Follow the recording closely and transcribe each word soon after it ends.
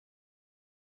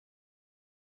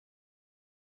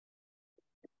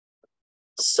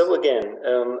So again,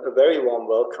 a very warm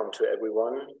welcome to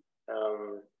everyone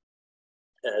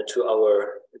to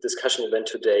our discussion event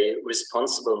today,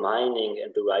 Responsible Mining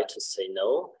and the Right to Say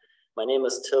No. My name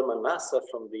is Tilman Massa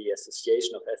from the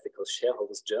Association of Ethical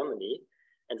Shareholders Germany,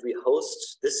 and we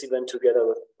host this event together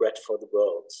with Bread for the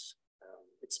World.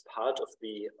 It's part of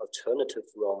the Alternative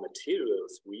Raw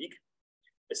Materials Week,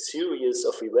 a series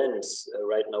of events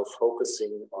right now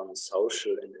focusing on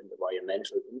social and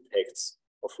environmental impacts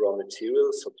of raw material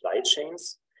supply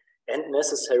chains and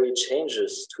necessary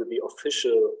changes to the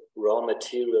official raw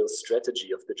material strategy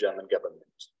of the German government.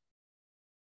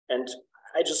 And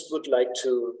I just would like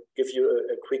to give you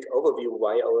a quick overview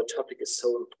why our topic is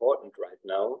so important right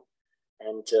now.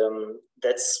 And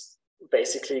that's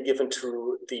basically given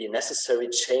to the necessary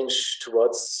change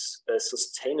towards a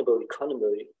sustainable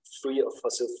economy free of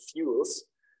fossil fuels.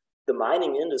 The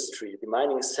mining industry, the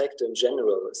mining sector in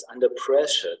general, is under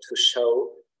pressure to show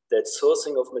that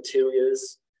sourcing of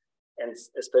materials, and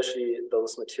especially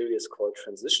those materials called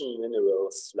transition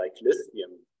minerals like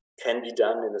lithium, can be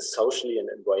done in a socially and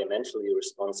environmentally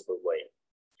responsible way.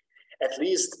 At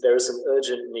least there is an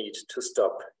urgent need to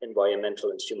stop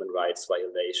environmental and human rights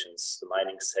violations the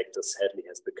mining sector sadly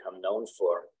has become known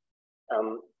for.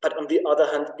 But on the other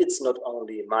hand, it's not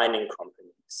only mining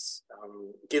companies.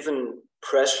 Given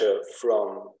pressure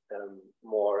from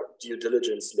more due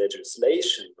diligence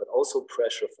legislation, but also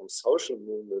pressure from social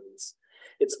movements,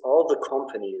 it's all the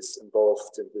companies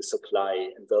involved in the supply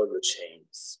and value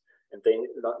chains, and they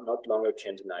not longer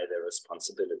can deny their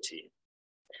responsibility.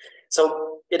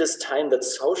 So it is time that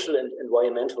social and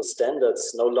environmental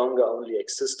standards no longer only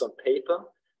exist on paper,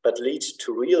 but lead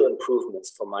to real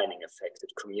improvements for mining affected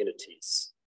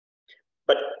communities.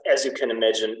 But as you can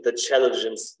imagine, the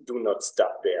challenges do not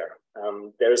stop there.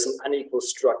 There is an unequal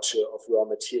structure of raw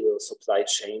material supply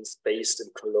chains based in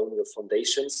colonial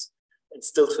foundations. And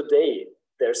still today,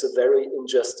 there's a very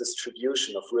unjust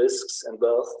distribution of risks and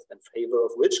wealth in favor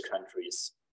of rich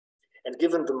countries. And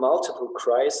given the multiple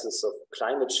crises of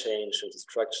climate change and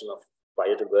destruction of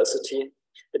biodiversity,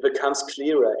 it becomes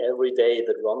clearer every day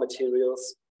that raw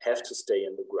materials have to stay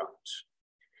in the ground.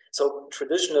 So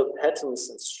traditional patterns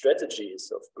and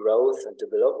strategies of growth and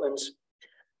development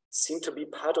seem to be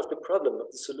part of the problem,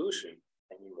 not the solution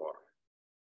anymore.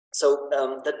 So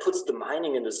that puts the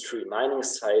mining industry, mining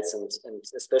sites, and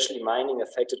especially mining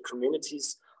affected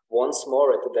communities once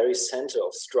more at the very center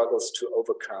of struggles to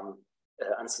overcome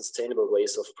unsustainable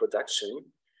ways of production.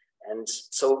 And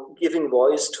so giving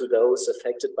voice to those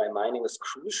affected by mining is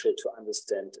crucial to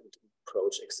understand and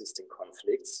approach existing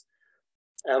conflicts.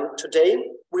 Today,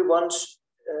 we want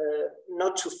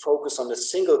not to focus on a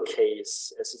single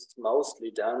case as it's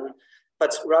mostly done,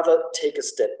 but rather take a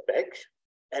step back.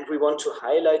 And we want to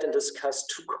highlight and discuss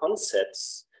two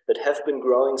concepts that have been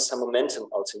growing some momentum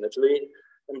ultimately.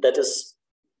 And that is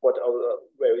what our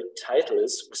very title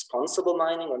is: responsible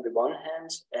mining on the one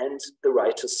hand and the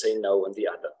right to say no on the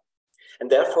other. And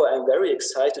therefore, I'm very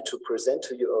excited to present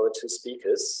to you our two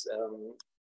speakers.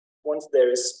 Once there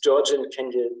is Georgine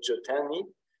Djeutane,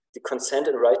 the Consent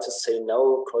and Right to Say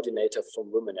No coordinator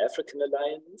from Women African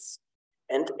Alliance,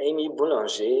 and Aimee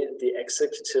Boulanger, the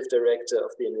Executive Director of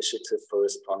the Initiative for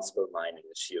Responsible Mining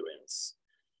Assurance.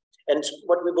 And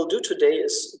what we will do today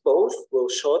is both will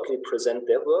shortly present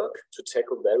their work to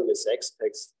tackle various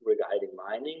aspects regarding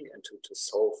mining and to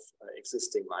solve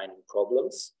existing mining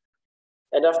problems.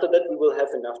 And after that, we will have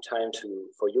enough time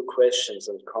for your questions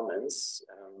and comments.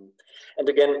 And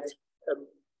again,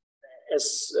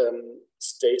 as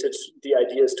stated, the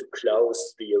idea is to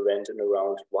close the event in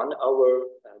around 1 hour.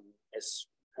 As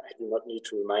I do not need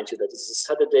to remind you that this is a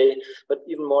Saturday, but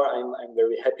even more, I'm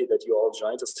very happy that you all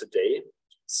joined us today.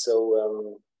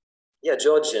 So yeah,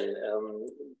 Georgine,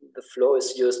 the floor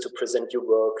is yours to present your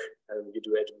work you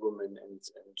do at WoMin and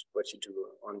what you do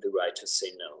on the right to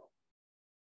say no.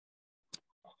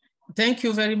 Thank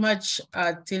you very much,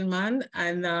 Tilman,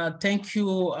 and thank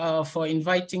you for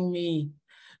inviting me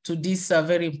to this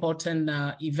very important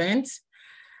event.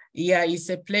 Yeah, it's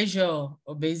a pleasure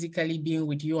basically being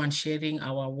with you and sharing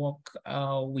our work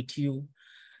with you.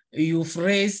 You've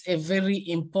raised a very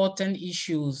important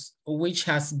issues, which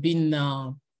has been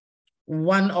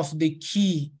one of the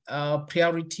key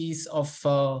priorities of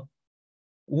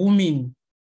WoMin.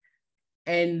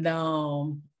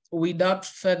 And without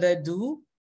further ado,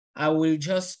 I will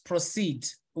just proceed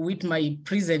with my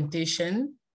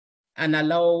presentation and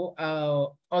allow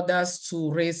others to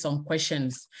raise some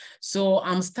questions. So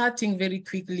I'm starting very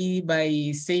quickly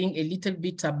by saying a little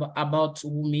bit about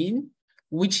WoMin,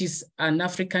 which is an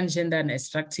African Gender and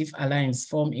Extractive Alliance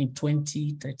formed in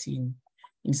 2013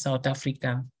 in South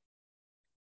Africa.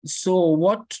 So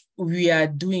what we are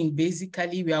doing,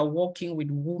 basically, we are working with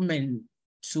women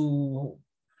to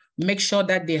make sure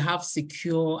that they have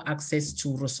secure access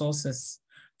to resources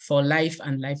for life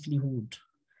and livelihood,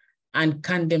 and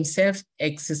can themselves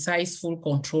exercise full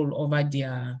control over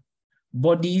their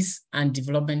bodies and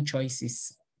development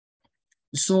choices.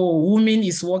 So WoMin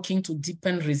is working to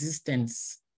deepen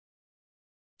resistance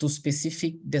to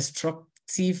specific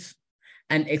destructive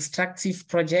and extractive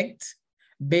projects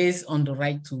based on the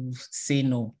right to say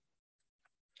no.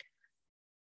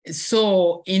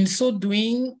 So in so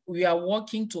doing, we are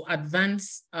working to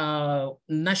advance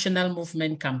national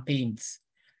movement campaigns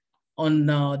on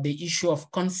the issue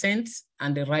of consent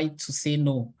and the right to say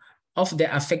no of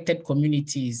the affected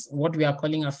communities. What we are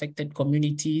calling affected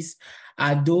communities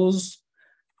are those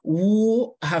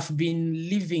who have been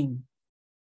living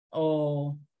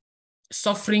or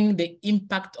suffering the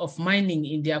impact of mining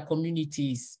in their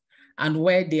communities and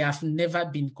where they have never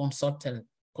been consulted.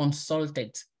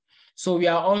 So we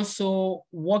are also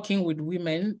working with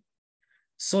women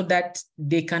so that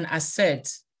they can assert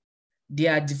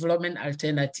their development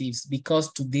alternatives,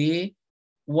 because today,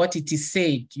 what it is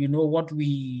said, you know, what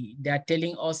they are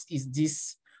telling us is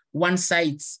this one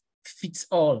size fits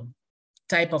all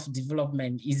type of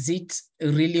development. Is it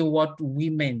really what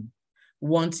women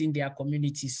want in their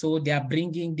community? So they are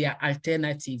bringing their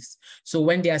alternatives. So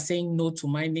when they are saying no to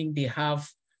mining, they have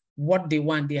what they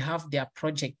want, they have their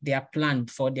project, their plan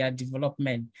for their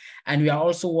development. And we are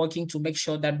also working to make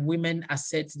sure that women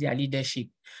assert their leadership.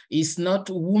 It's not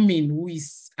WoMin who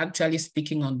is actually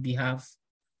speaking on behalf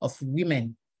of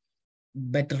women,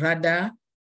 but rather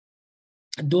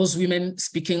those women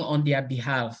speaking on their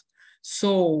behalf.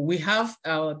 So we have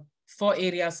 4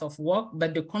 areas of work,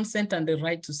 but the consent and the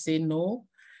right to say no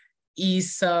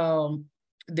is the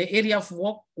area of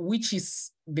work which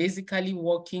is basically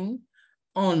working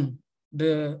on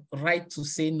the right to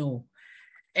say no.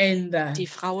 And die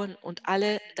Frauen und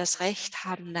alle das Recht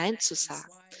haben, Nein zu sagen.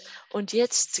 Und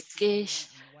jetzt gehe ich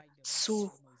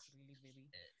zu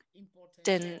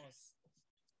den...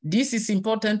 This is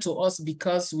important to us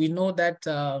because we know that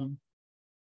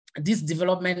this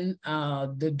development,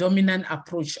 the dominant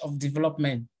approach of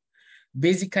development,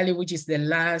 basically, which is the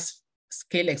large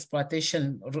scale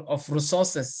exploitation of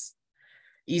resources,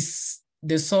 is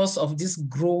the source of this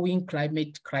growing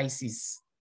climate crisis.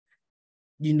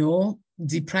 You know,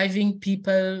 depriving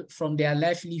people from their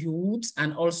livelihoods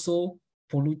and also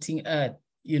polluting earth,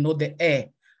 you know, the air,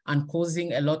 and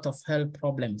causing a lot of health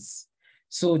problems.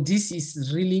 So this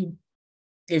is really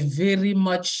a very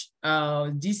much,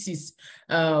 this is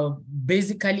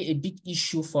basically a big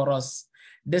issue for us.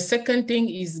 The second thing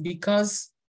is because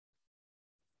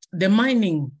the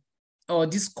mining or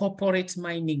this corporate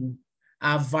mining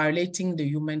are violating the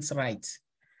human's rights.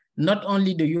 Not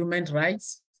only the human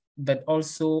rights, but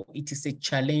also it is a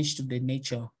challenge to the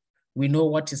nature. We know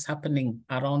what is happening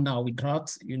around now with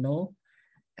drought, you know,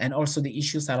 and also the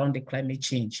issues around the climate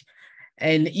change.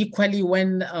 And equally,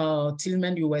 when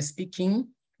Tilman, you were speaking,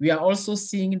 we are also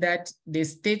seeing that the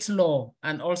state law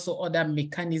and also other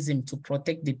mechanisms to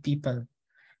protect the people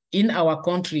in our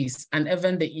countries, and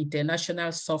even the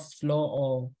international soft law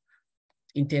or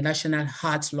international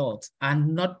hard laws, are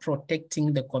not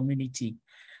protecting the community.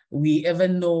 We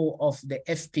even know of the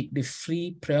FPIC, the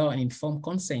Free, Prior, and Informed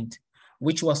Consent,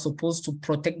 which was supposed to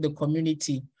protect the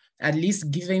community, at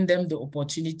least giving them the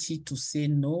opportunity to say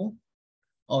no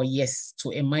or yes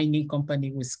to a mining company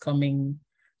who is coming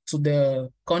to the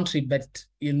country. But,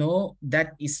 you know,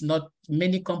 that is not,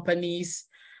 many companies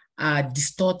are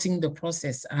distorting the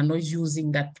process, are not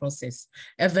using that process.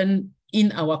 Even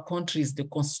in our countries, the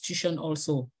constitution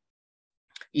also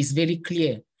is very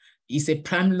clear. It's a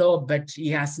prime law, but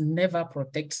it has never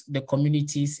protected the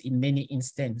communities in many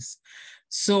instances.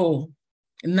 So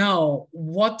now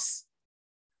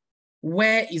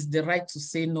where is the right to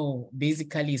say no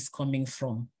basically is coming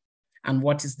from, and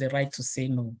what is the right to say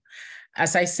no?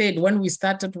 As I said, when we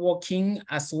started working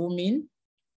as WoMin,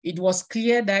 it was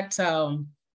clear that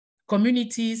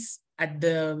communities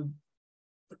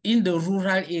in the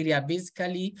rural area,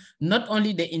 basically, not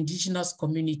only the indigenous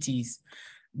communities,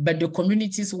 but the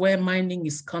communities where mining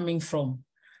is coming from,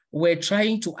 were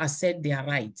trying to assert their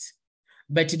rights.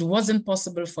 But it wasn't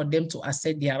possible for them to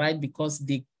assert their right because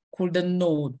they couldn't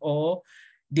know, or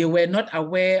they were not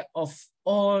aware of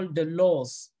all the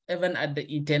laws, even at the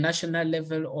international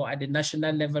level or at the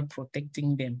national level,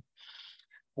 protecting them.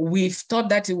 We've thought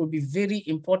that it would be very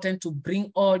important to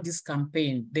bring all these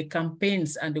the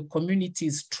campaigns and the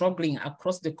communities struggling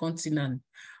across the continent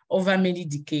over many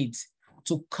decades,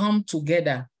 to come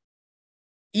together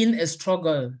in a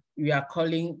struggle, we are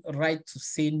calling right to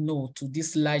say no to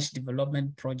this large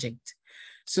development project.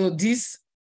 So this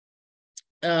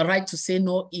right to say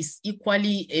no is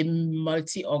equally a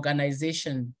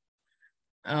multi-organization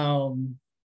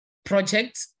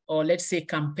project, or let's say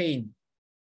campaign,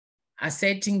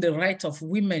 asserting the right of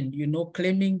women,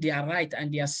 claiming their right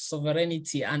and their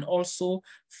sovereignty, and also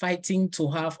fighting to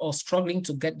have or struggling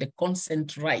to get the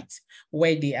consent right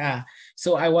where they are.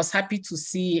 So I was happy to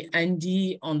see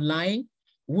Andy online.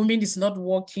 WoMin is not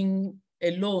working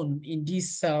alone in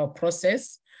this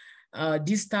process.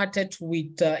 This started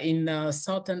with in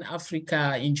Southern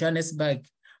Africa, in Johannesburg,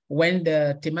 when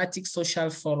the thematic social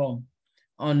forum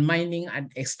on mining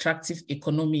and extractive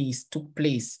economies took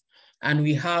place. And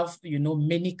we have,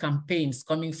 many campaigns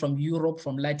coming from Europe,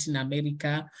 from Latin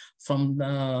America, from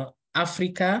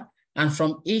Africa, and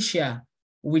from Asia,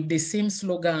 with the same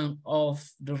slogan of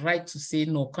the right to say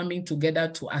no, coming together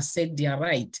to assert their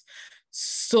right.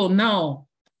 So now,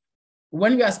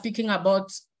 when we are speaking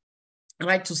about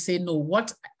right to say no,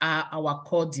 what are our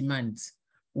core demands?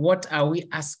 What are we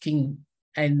asking?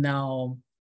 And now,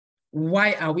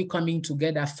 why are we coming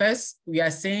together? First, we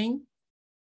are saying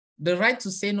the right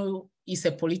to say no is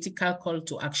a political call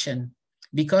to action,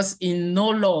 because in no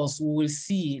laws we will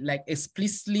see like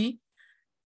explicitly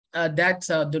that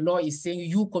the law is saying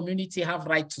you community have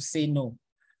right to say no.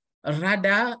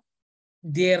 Rather,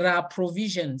 there are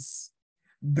provisions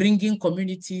bringing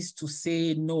communities to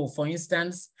say no. For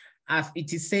instance,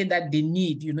 it is said that they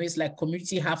need, it's like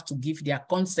community have to give their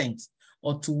consent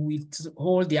or to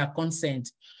withhold their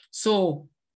consent. So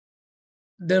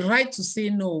the right to say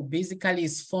no basically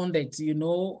is founded,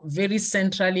 very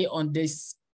centrally on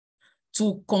this,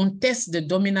 to contest the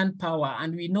dominant power.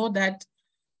 And we know that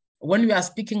when we are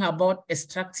speaking about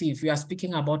extractive, we are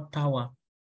speaking about power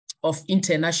of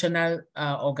international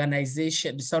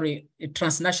organization,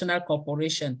 transnational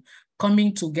corporation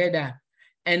coming together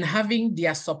and having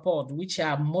their support, which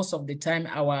are most of the time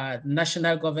our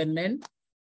national government,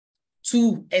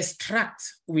 to extract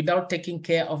without taking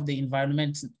care of the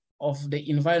environment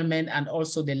and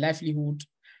also the livelihood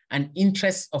and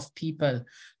interests of people.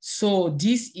 So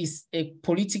this is a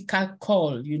political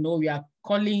call. We are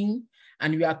calling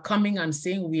and we are coming and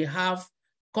saying we have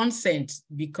consent,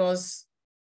 because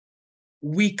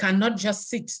we cannot just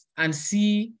sit and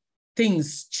see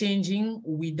things changing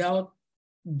without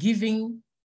giving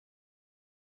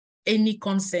any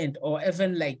consent, or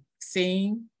even like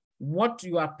saying what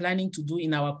you are planning to do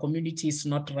in our community is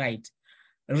not right.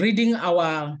 Reading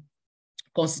our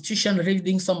Constitution,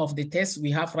 reading some of the tests,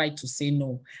 we have right to say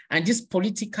no. And this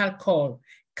political call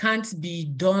can't be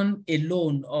done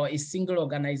alone, or a single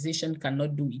organization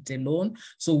cannot do it alone.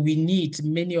 So we need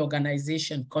many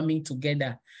organizations coming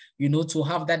together, to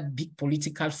have that big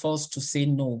political force to say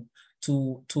no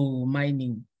to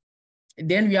mining.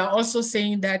 Then we are also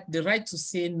saying that the right to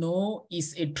say no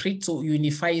is a threat to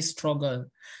unify struggle.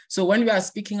 So when we are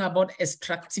speaking about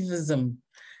extractivism,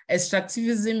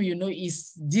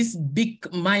 is this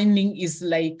big mining is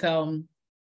like,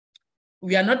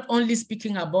 we are not only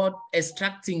speaking about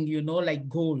extracting, like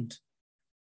gold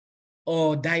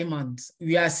or diamonds.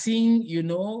 We are seeing,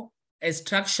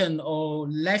 extraction or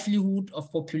livelihood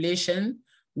of population,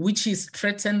 which is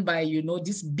threatened by,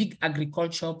 this big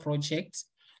agricultural project,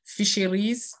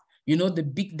 fisheries, the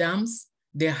big dams,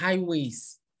 the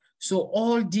highways. So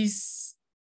all these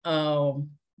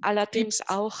allerdings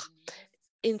auch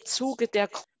im Zuge der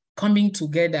coming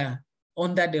together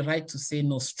under the right to say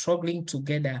no, struggling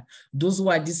together, those who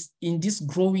are in this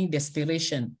growing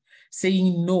desperation,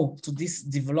 saying no to this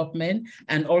development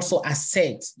and also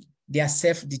assert their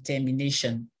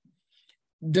self-determination.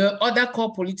 The other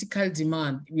core political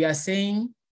demand, we are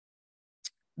saying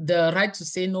the right to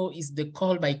say no is the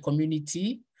call by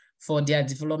community for their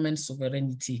development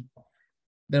sovereignty.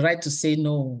 The right to say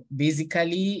no,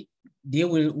 basically, we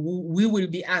will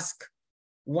be asked,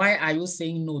 why are you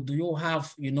saying no? Do you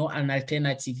have, an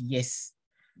alternative? Yes.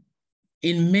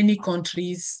 In many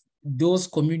countries, those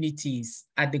communities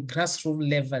at the grassroots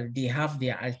level, they have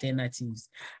their alternatives.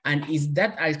 And it's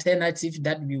that alternative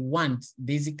that we want,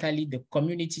 basically, the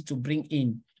community to bring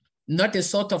in, not a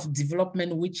sort of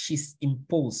development which is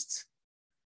imposed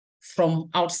from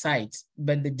outside,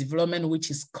 but the development which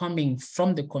is coming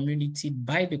from the community,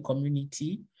 by the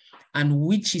community, and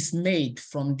which is made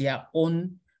from their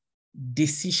own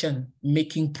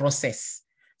decision-making process.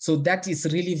 So that is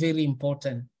really very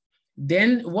important.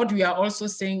 Then what we are also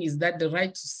saying is that the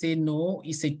right to say no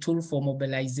is a tool for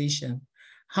mobilization.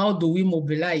 How do we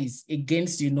mobilize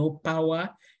against, power,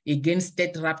 against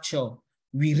state rapture?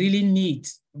 We really need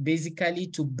basically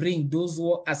to bring those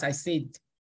who, as I said,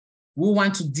 We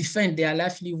want to defend their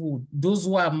livelihood, those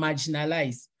who are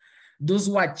marginalized, those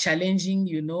who are challenging,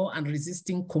 you know, and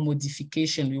resisting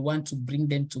commodification. We want to bring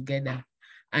them together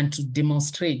and to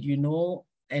demonstrate, you know,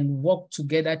 and work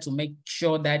together to make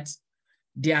sure that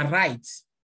their rights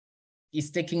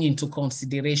is taken into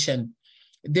consideration.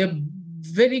 The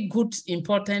very good,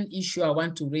 important issue I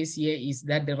want to raise here is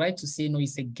that the right to say no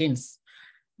is against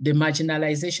the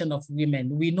marginalization of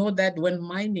women. We know that when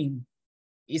mining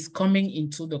is coming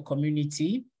into the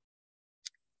community,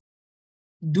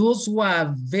 those who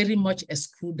are very much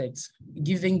excluded,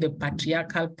 giving the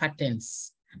patriarchal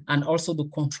patterns and also the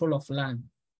control of land,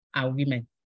 are women.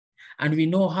 And we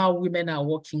know how women are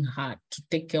working hard to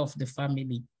take care of the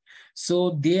family.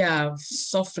 So they are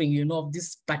suffering, you know, of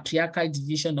this patriarchal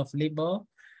division of labor,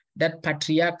 that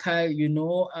patriarchal, you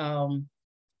know,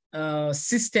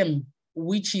 system,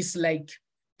 which is like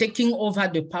taking over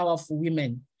the power of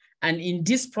women. And in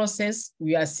this process,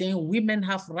 we are saying women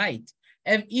have rights.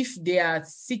 If they are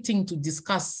sitting to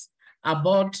discuss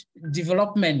about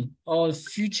development or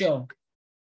future,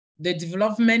 the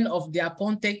development of their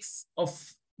context of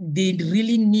they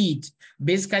really need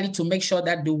basically to make sure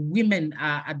that the women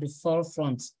are at the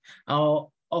forefront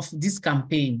of this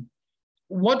campaign.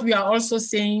 What we are also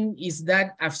saying is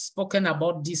that I've spoken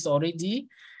about this already.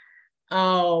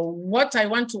 What I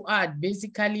want to add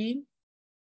basically,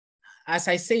 as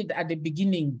I said at the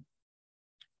beginning,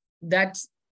 that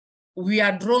we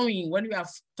are drawing, when we are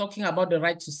talking about the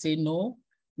right to say no,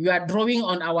 we are drawing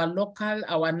on our local,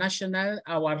 our national,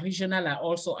 our regional, and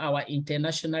also our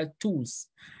international tools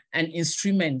and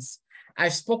instruments.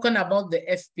 I've spoken about the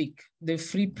FPIC, the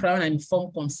Free, Prior, and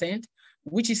Informed Consent,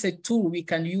 which is a tool we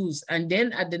can use. And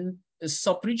then at the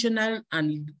sub-regional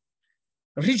and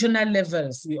regional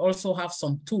levels, we also have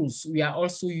some tools we are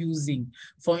also using.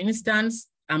 For instance,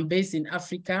 I'm based in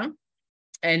Africa,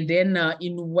 and then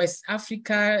in West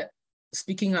Africa,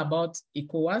 speaking about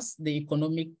ECOWAS, the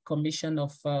Economic Commission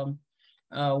of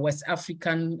West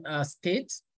African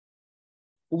states,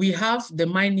 we have the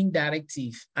mining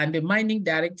directive, and the mining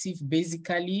directive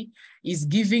basically is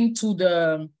giving to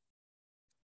the,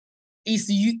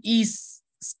 is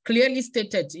clearly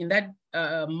stated in that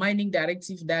mining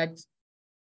directive that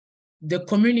the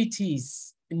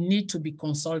communities need to be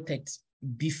consulted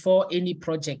before any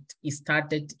project is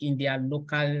started in their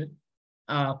local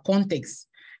context.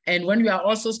 And when we are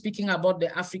also speaking about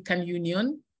the African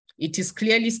Union, it is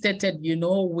clearly stated, you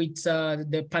know, with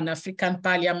the Pan-African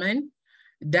Parliament,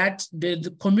 that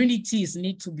the communities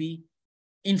need to be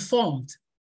informed,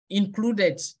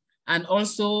 included, and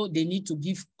also they need to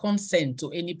give consent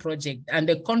to any project. And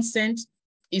the consent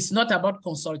is not about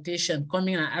consultation,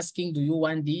 coming and asking, do you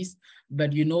want this?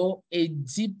 But, you know, a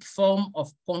deep form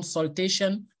of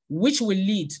consultation, which will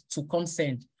lead to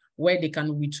consent, where they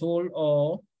can withhold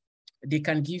or they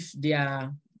can give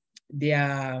their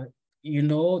you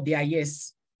know, their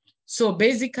yes. So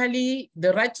basically,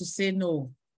 the right to say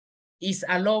no is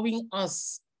allowing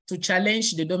us to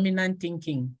challenge the dominant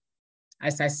thinking,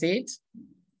 as I said,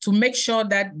 to make sure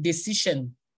that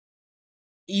decision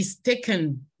is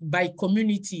taken by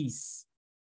communities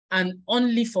and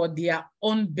only for their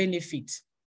own benefit,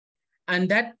 and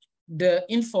that the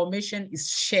information is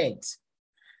shared.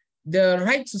 The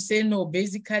right to say no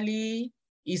basically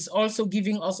is also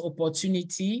giving us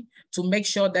opportunity to make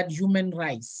sure that human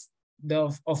rights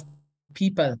of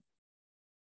people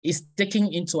is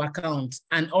taken into account,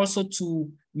 and also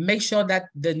to make sure that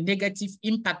the negative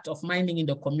impact of mining in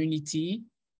the community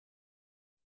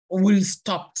will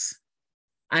stop.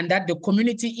 And that the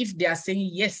community, if they are saying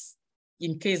yes,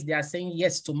 in case they are saying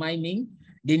yes to mining,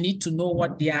 they need to know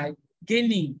what they are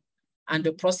gaining, and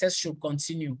the process should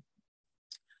continue.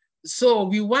 So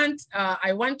we want,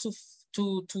 I want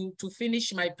to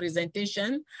finish my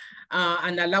presentation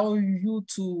and allow you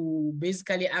to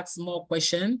basically ask more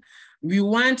questions. We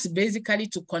want basically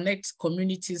to connect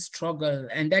community struggle,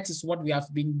 and that is what we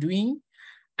have been doing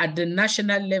at the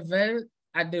national level,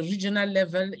 at the regional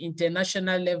level,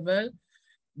 international level,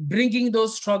 bringing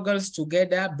those struggles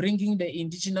together, bringing the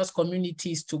indigenous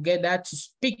communities together to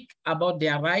speak about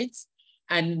their rights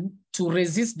and to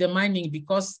resist the mining,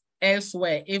 because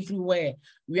elsewhere, everywhere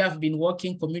we have been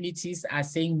working, communities are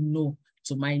saying no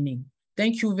to mining.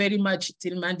 Thank you very much,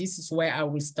 Tilman. This is where I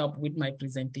will stop with my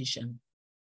presentation.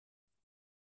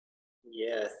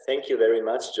 Yeah, thank you very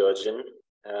much, Georgine.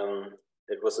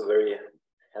 It was a very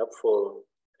helpful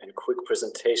and quick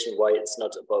presentation why it's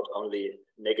not about only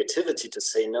negativity to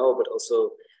say no, but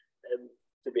also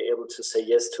to be able to say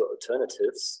yes to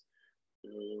alternatives.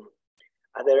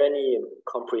 Are there any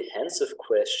comprehensive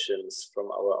questions from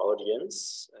our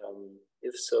audience?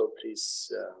 If so,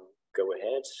 please go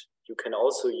ahead. you can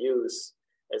also use,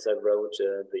 as I wrote,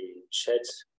 the chat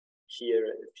here,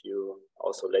 if you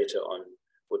also later on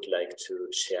would like to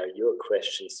share your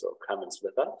questions or comments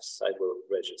with us. I will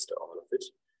register all of it.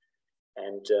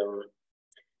 And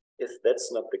if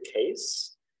that's not the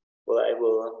case, well, I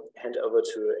will hand over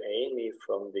to Aimee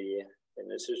from the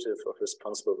Initiative of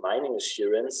Responsible Mining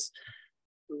Assurance,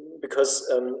 because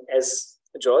as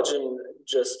Georgine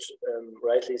just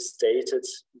rightly stated,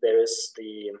 there is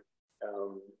the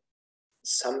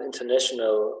some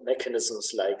international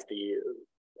mechanisms like the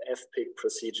FPIC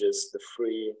procedures, the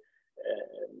free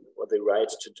or the right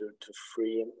to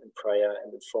free and prior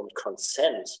and informed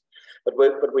consent. But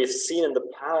we've seen in the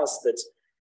past that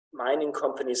mining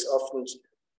companies often,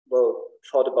 well,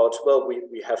 thought about, well,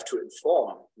 we have to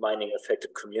inform mining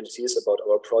affected communities about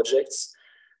our projects,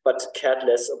 but cared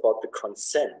less about the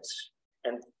consent.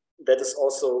 And that is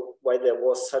also why there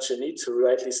was such a need to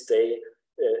rightly stay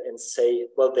and say,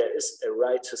 well, there is a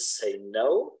right to say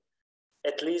no.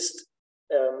 At least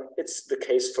it's the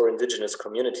case for indigenous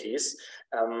communities,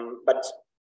 but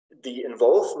the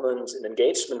involvement and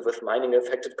engagement with mining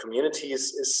affected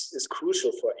communities is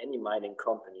crucial for any mining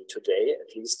company today,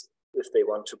 at least if they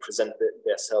want to present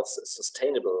themselves as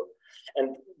sustainable.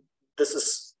 And this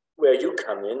is where you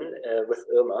come in with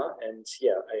IRMA. And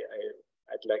yeah,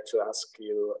 I'd like to ask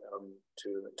you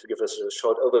to give us a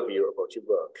short overview about your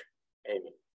work,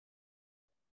 Aimee.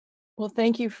 Well,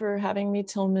 thank you for having me,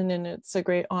 Tilman, and it's a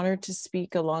great honor to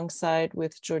speak alongside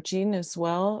with Georgine as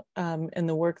well, and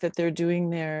the work that they're doing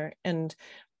there. And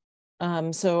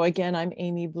so again, I'm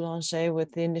Aimee Boulanger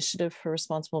with the Initiative for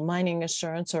Responsible Mining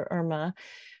Assurance, or IRMA.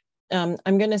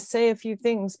 I'm going to say a few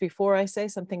things before I say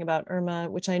something about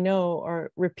IRMA, which I know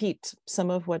or repeat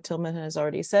some of what Tilman has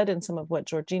already said and some of what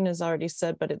Georgine has already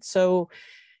said, but it's so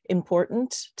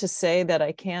important to say that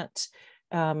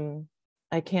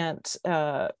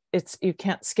you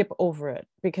can't skip over it,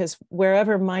 because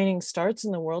wherever mining starts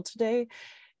in the world today,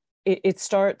 it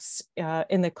starts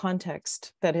in the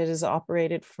context that it has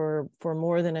operated for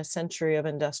more than a century of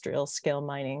industrial scale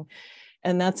mining.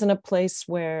 And that's in a place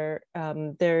where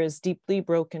there is deeply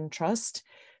broken trust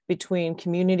between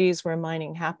communities where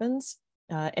mining happens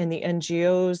and the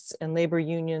NGOs and labor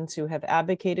unions who have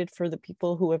advocated for the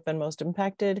people who have been most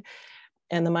impacted,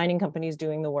 and the mining companies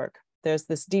doing the work. There's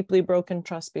this deeply broken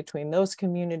trust between those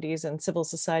communities and civil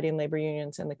society and labor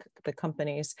unions and the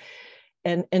companies.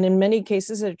 And in many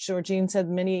cases, as Georgine said,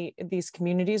 many of these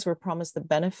communities were promised the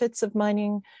benefits of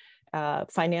mining,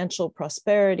 financial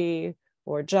prosperity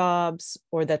or jobs,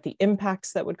 or that the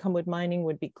impacts that would come with mining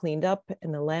would be cleaned up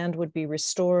and the land would be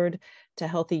restored to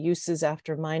healthy uses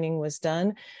after mining was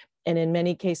done. And in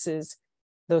many cases,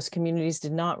 those communities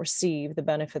did not receive the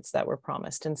benefits that were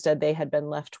promised. Instead, they had been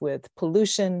left with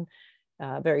pollution,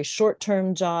 very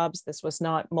short-term jobs. This was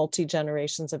not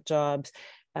multi-generations of jobs,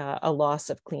 a loss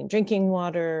of clean drinking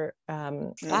water.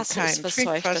 Wasser ist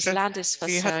verseucht, das Land ist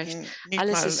verseucht,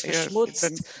 alles ist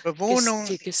verschmutzt,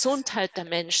 die Gesundheit der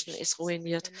Menschen ist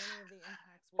ruiniert.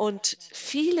 Und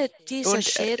viele dieser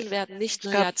Schäden werden nicht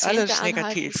nur Jahrzehnte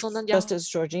anhalten, sondern just as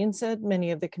Georgine said,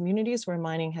 many of the communities where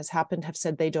mining has happened have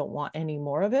said they don't want any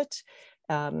more of it.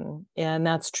 And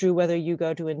that's true whether you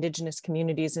go to indigenous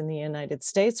communities in the United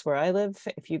States, where I live,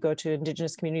 if you go to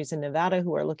indigenous communities in Nevada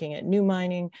who are looking at new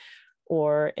mining,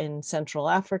 or in Central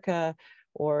Africa,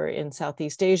 or in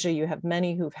Southeast Asia, you have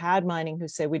many who've had mining who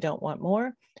say we don't want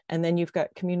more. And then you've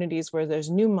got communities where there's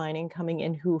new mining coming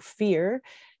in who fear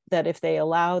that if they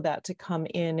allow that to come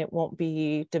in, it won't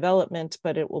be development,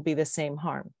 but it will be the same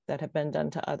harm that have been done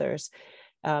to others.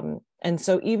 And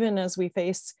so even as we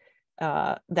face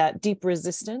that deep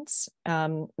resistance,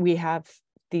 we have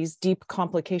these deep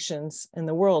complications in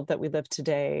the world that we live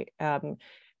today.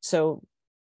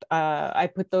 I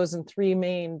put those in three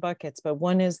main buckets, but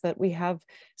one is that we have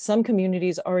some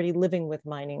communities already living with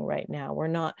mining right now. We're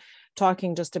not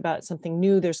talking just about something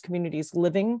new. There's communities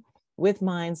living with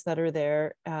mines that are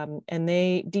there, and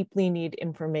they deeply need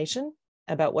information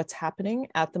about what's happening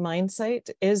at the mine site.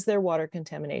 Is there water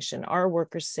contamination? Are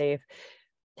workers safe?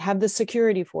 Have the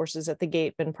security forces at the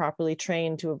gate been properly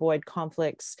trained to avoid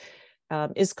conflicts?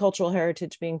 Is cultural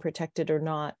heritage being protected or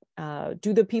not?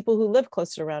 Do the people who live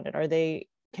close around it,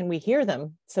 can we hear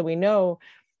them so we know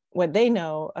what they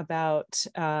know about,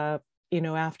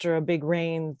 after a big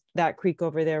rain, that creek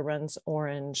over there runs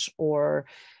orange, or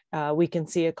we can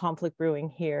see a conflict brewing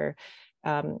here.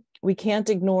 We can't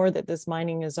ignore that this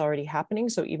mining is already happening.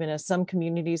 So even as some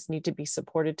communities need to be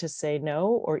supported to say no,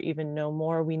 or even know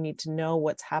more, we need to know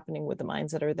what's happening with the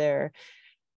mines that are there.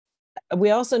 We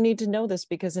also need to know this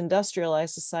because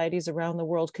industrialized societies around the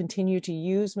world continue to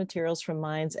use materials from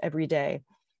mines every day.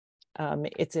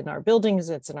 It's in our buildings,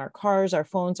 it's in our cars, our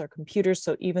phones, our computers.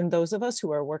 So even those of us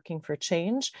who are working for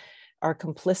change are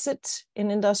complicit in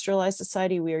industrialized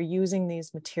society. We are using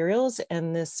these materials,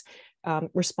 and this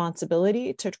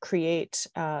responsibility to create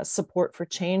support for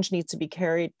change needs to be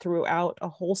carried throughout a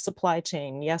whole supply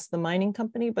chain. Yes, the mining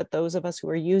company, but those of us who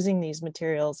are using these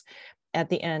materials at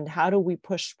the end. How do we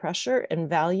push pressure and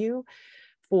value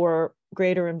for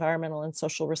greater environmental and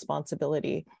social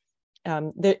responsibility?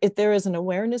 There is an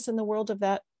awareness in the world of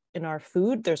that in our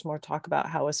food. There's more talk about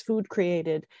how is food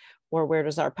created, or where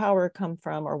does our power come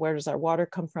from, or where does our water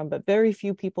come from, but very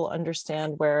few people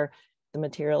understand where the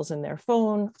materials in their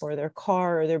phone or their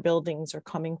car or their buildings are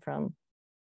coming from.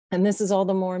 And this is all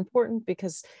the more important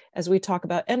because as we talk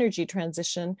about energy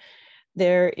transition,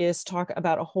 there is talk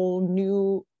about a whole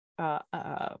new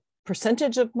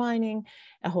percentage of mining,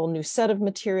 a whole new set of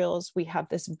materials. We have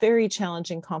this very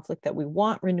challenging conflict that we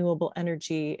want renewable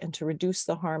energy and to reduce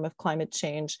the harm of climate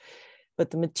change, but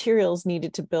the materials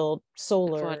needed to build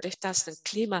solar. Dass eine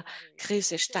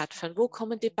Klimakrise stattfindet. Wo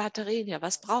kommen die Batterien her?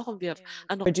 Was brauchen wir?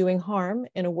 Are doing harm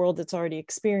in a world that's already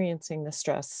experiencing the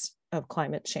stress of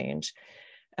climate change.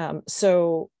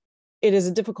 So it is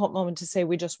a difficult moment to say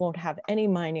we just won't have any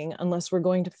mining unless we're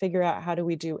going to figure out how do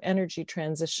we do energy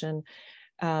transition.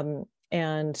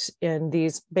 And in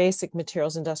these basic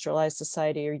materials industrialized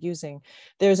society are using.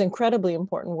 There's incredibly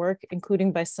important work,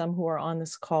 including by some who are on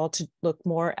this call, to look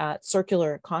more at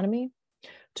circular economy,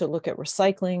 to look at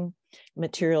recycling,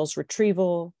 materials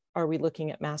retrieval. Are we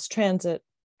looking at mass transit?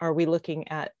 Are we looking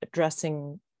at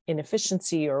addressing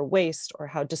inefficiency or waste, or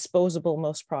how disposable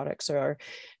most products are?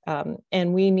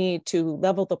 And we need to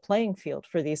level the playing field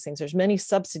for these things. There's many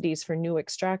subsidies for new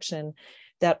extraction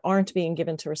that aren't being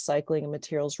given to recycling and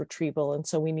materials retrieval. And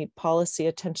so we need policy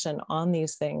attention on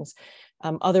these things.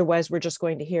 Otherwise, we're just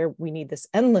going to hear we need this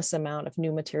endless amount of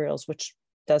new materials, which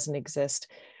doesn't exist.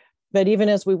 But even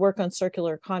as we work on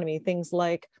circular economy, things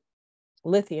like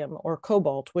lithium or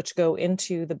cobalt, which go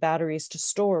into the batteries to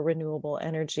store renewable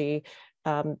energy,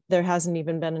 there hasn't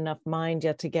even been enough mined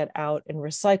yet to get out and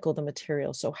recycle the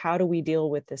material. So how do we deal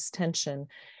with this tension?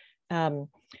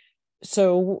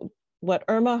 So what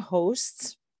IRMA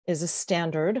hosts is a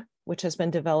standard which has been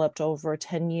developed over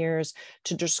 10 years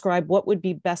to describe what would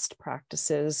be best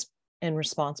practices in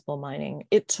responsible mining.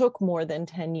 It took more than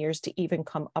 10 years to even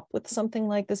come up with something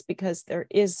like this because there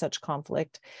is such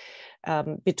conflict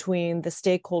between the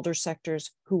stakeholder sectors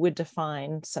who would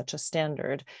define such a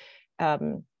standard.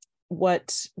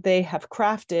 What they have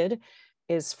crafted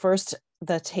is first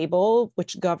the table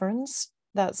which governs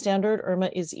that standard. IRMA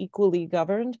is equally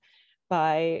governed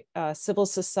by civil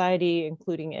society,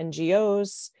 including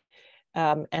NGOs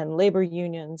and labor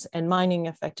unions and mining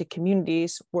affected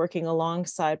communities, working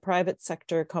alongside private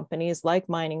sector companies like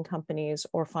mining companies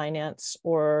or finance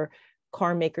or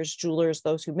car makers, jewelers,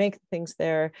 those who make things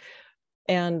there,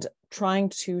 and trying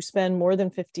to spend more than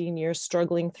 15 years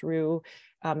struggling through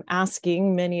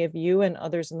asking many of you and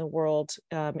others in the world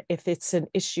if it's an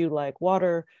issue like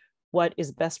water, what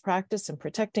is best practice in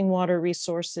protecting water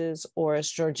resources, or as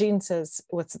Georgine says,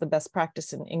 what's the best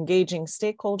practice in engaging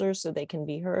stakeholders so they can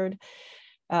be heard,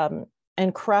 and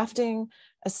crafting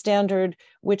a standard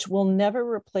which will never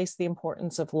replace the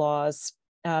importance of laws,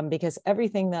 because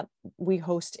everything that we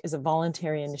host is a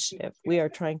voluntary initiative. We are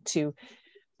trying to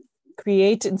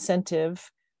create incentive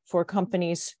for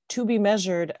companies to be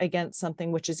measured against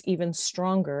something which is even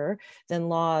stronger than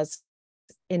laws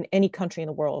in any country in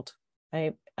the world,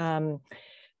 right?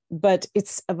 But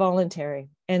it's a voluntary.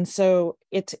 And so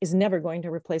it is never going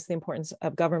to replace the importance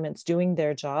of governments doing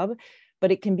their job,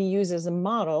 but it can be used as a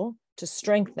model to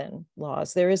strengthen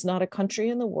laws. There is not a country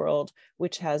in the world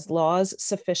which has laws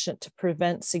sufficient to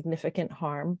prevent significant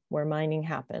harm where mining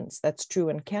happens. That's true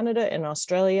in Canada and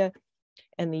Australia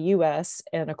and the US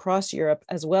and across Europe,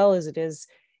 as well as it is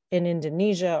in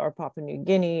Indonesia or Papua New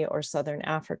Guinea or Southern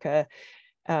Africa.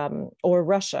 Or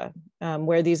Russia,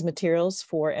 where these materials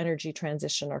for energy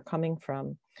transition are coming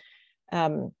from.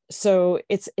 So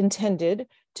it's intended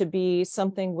to be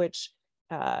something which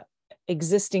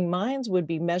existing mines would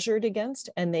be measured against,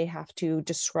 and they have to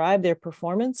describe their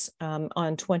performance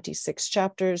on 26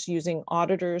 chapters using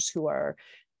auditors who are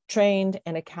trained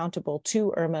and accountable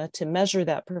to IRMA to measure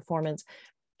that performance,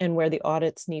 and where the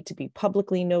audits need to be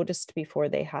publicly noticed before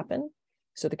they happen.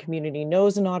 So the community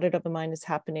knows an audit of a mine is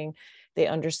happening. They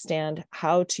understand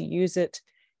how to use it,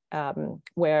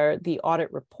 where the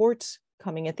audit report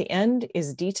coming at the end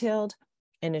is detailed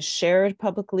and is shared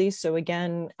publicly. So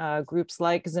again, groups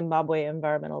like Zimbabwe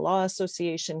Environmental Law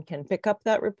Association can pick up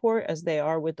that report, as they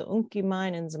are with the Unki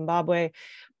mine in Zimbabwe,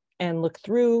 and look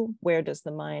through where does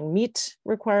the mine meet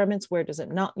requirements, where does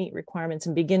it not meet requirements,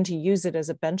 and begin to use it as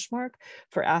a benchmark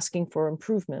for asking for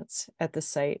improvements at the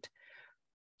site.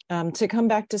 To come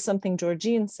back to something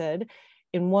Georgine said,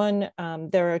 in one,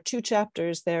 there are 2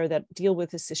 chapters there that deal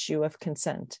with this issue of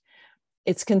consent.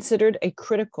 It's considered a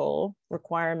critical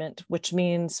requirement, which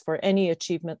means for any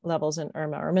achievement levels in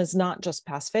IRMA. IRMA is not just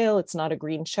pass-fail, it's not a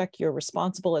green check, you're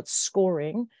responsible, it's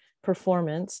scoring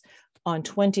performance on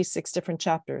 26 different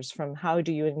chapters, from how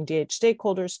do you engage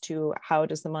stakeholders to how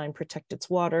does the mine protect its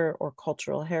water or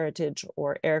cultural heritage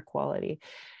or air quality.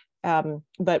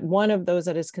 But one of those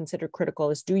that is considered critical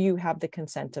is, do you have the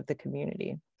consent of the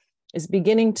community? Is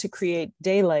beginning to create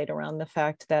daylight around the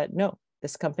fact that no,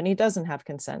 this company doesn't have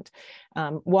consent.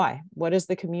 Why? What is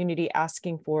the community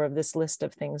asking for of this list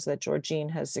of things that Georgine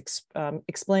has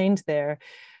explained there,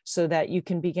 so that you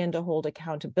can begin to hold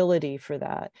accountability for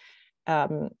that?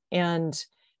 By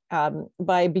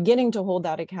beginning to hold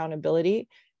that accountability,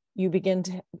 you begin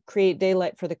to create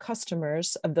daylight for the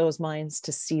customers of those mines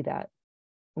to see that.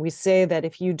 We say that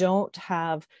if you don't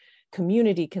have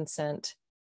community consent,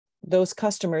 those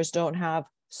customers don't have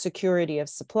security of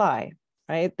supply,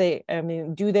 right?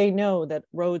 Do they know that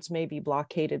roads may be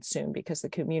blockaded soon because the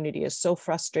community is so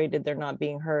frustrated they're not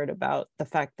being heard about the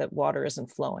fact that water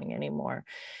isn't flowing anymore?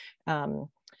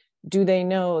 Do they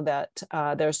know that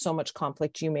there's so much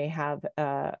conflict, you may have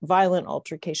violent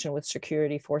altercation with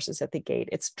security forces at the gate?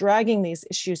 It's dragging these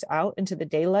issues out into the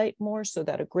daylight more, so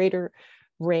that a greater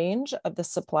range of the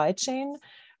supply chain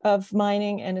of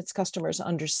mining and its customers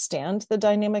understand the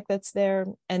dynamic that's there,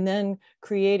 and then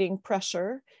creating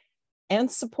pressure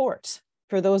and support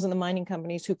for those in the mining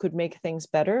companies who could make things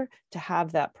better to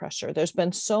have that pressure. There's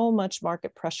been so much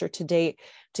market pressure to date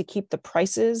to keep the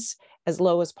prices as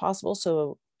low as possible,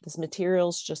 so these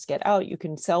materials just get out, you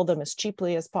can sell them as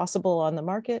cheaply as possible on the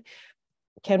market.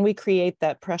 Can we create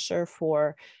that pressure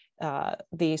for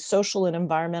the social and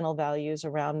environmental values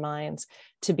around mines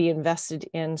to be invested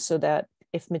in, so that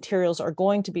if materials are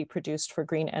going to be produced for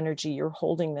green energy, you're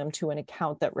holding them to an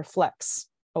account that reflects,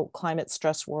 climate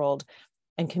stress world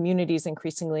and communities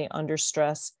increasingly under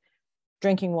stress,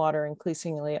 drinking water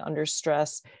increasingly under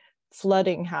stress,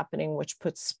 flooding happening, which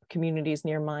puts communities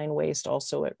near mine waste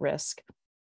also at risk.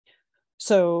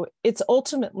 So it's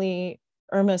ultimately,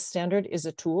 IRMA standard is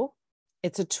a tool.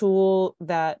 It's a tool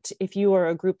that if you are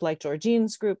a group like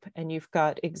Georgine's group and you've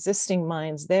got existing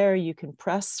mines there, you can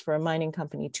press for a mining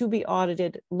company to be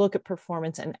audited, look at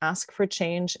performance and ask for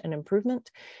change and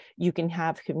improvement. You can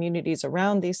have communities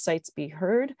around these sites be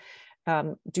heard.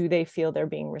 Do they feel they're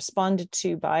being responded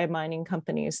to by mining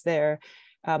companies there?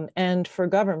 And for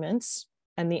governments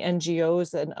and the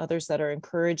NGOs and others that are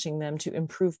encouraging them to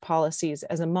improve policies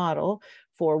as a model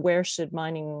for where should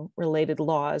mining related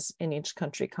laws in each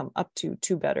country come up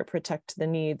to better protect the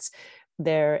needs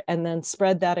there, and then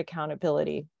spread that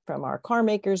accountability from our car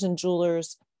makers and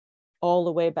jewelers all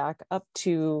the way back up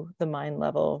to the mine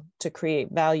level to create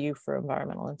value for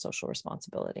environmental and social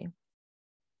responsibility.